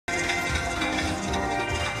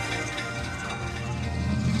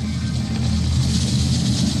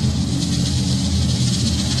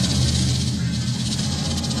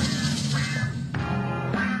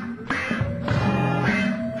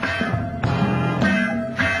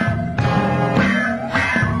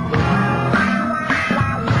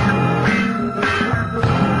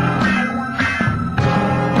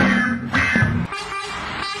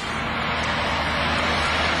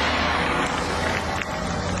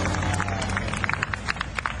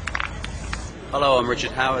I'm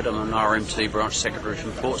Richard Howard. I'm an RMT branch secretary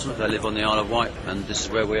from Portsmouth. I live on the Isle of Wight, and this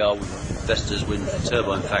is where we are with Vestas Wind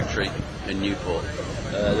Turbine Factory in Newport.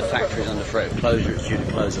 The factory is under threat of closure. It's due to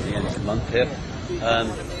close at the end of the month here.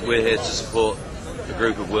 We're here to support a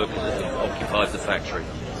group of workers that have occupied the factory.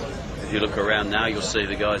 If you look around now, you'll see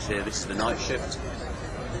the guys here. This is the night shift.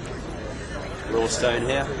 We're all staying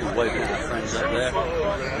here. We're waving at our friends up there,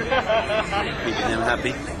 keeping them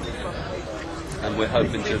happy. And we're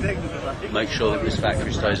hoping to make sure that this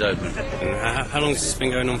factory stays open. How long has this been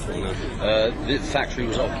going on for now? The factory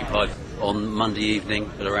was occupied on Monday evening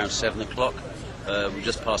at around 7 o'clock. We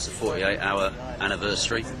just passed the 48-hour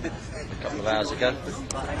anniversary a couple of hours ago.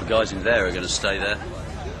 The guys in there are going to stay there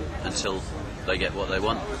until they get what they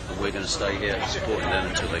want, and we're going to stay here supporting them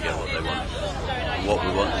until they get what they want. And what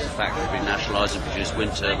we want is the factory to be nationalised and produce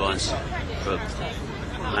wind turbines for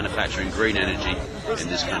manufacturing green energy in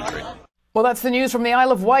this country. Well, that's the news from the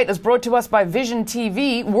Isle of Wight, as brought to us by Vision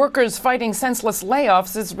TV. Workers fighting senseless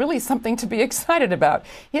layoffs is really something to be excited about.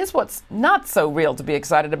 Here's what's not so real to be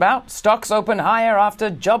excited about. Stocks open higher after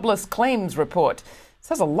jobless claims report. It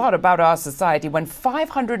says a lot about our society when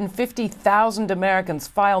 550,000 Americans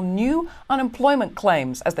file new unemployment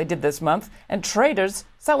claims, as they did this month, and traders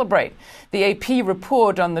celebrate. The AP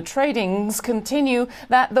report on the tradings continue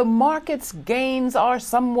that the market's gains are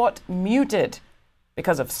somewhat muted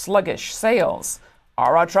because of sluggish sales.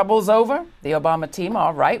 Are our troubles over? The Obama team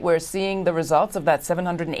are right. We're seeing the results of that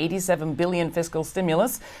 $787 billion fiscal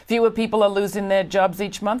stimulus. Fewer people are losing their jobs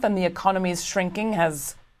each month, and the economy's shrinking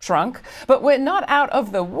has shrunk. But we're not out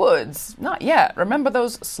of the woods. Not yet. Remember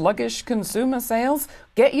those sluggish consumer sales?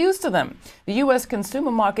 Get used to them. The U.S. consumer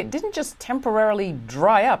market didn't just temporarily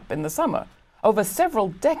dry up in the summer. Over several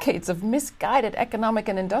decades of misguided economic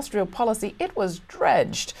and industrial policy, it was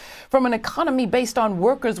dredged. From an economy based on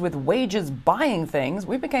workers with wages buying things,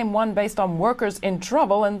 we became one based on workers in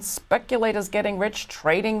trouble and speculators getting rich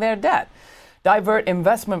trading their debt. Divert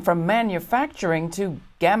investment from manufacturing to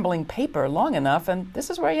gambling paper long enough, and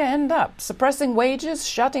this is where you end up. Suppressing wages,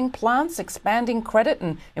 shutting plants, expanding credit,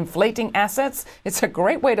 and inflating assets. It's a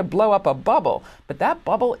great way to blow up a bubble. But that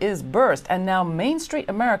bubble is burst, and now Main Street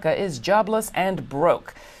America is jobless and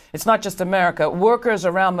broke. It's not just America. Workers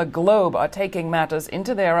around the globe are taking matters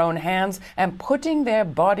into their own hands and putting their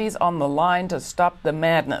bodies on the line to stop the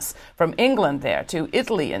madness. From England there to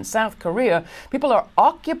Italy and South Korea, people are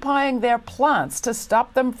occupying their plants to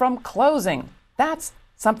stop them from closing. That's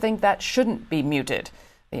something that shouldn't be muted.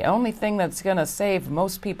 The only thing that's going to save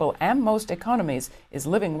most people and most economies is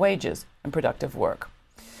living wages and productive work.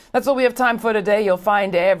 That's all we have time for today. You'll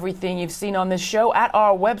find everything you've seen on this show at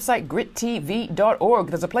our website, GRITtv.org.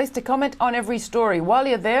 There's a place to comment on every story. While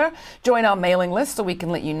you're there, join our mailing list so we can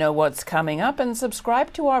let you know what's coming up, and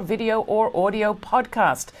subscribe to our video or audio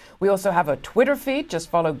podcast. We also have a Twitter feed. Just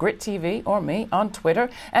follow GRITtv or me on Twitter.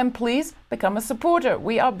 And please become a supporter.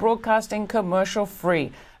 We are broadcasting commercial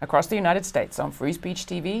free across the United States on Free Speech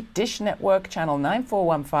TV, Dish Network, Channel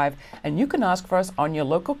 9415, and you can ask for us on your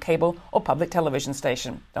local cable or public television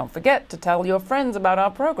station. Don't forget to tell your friends about our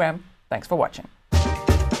program. Thanks for watching.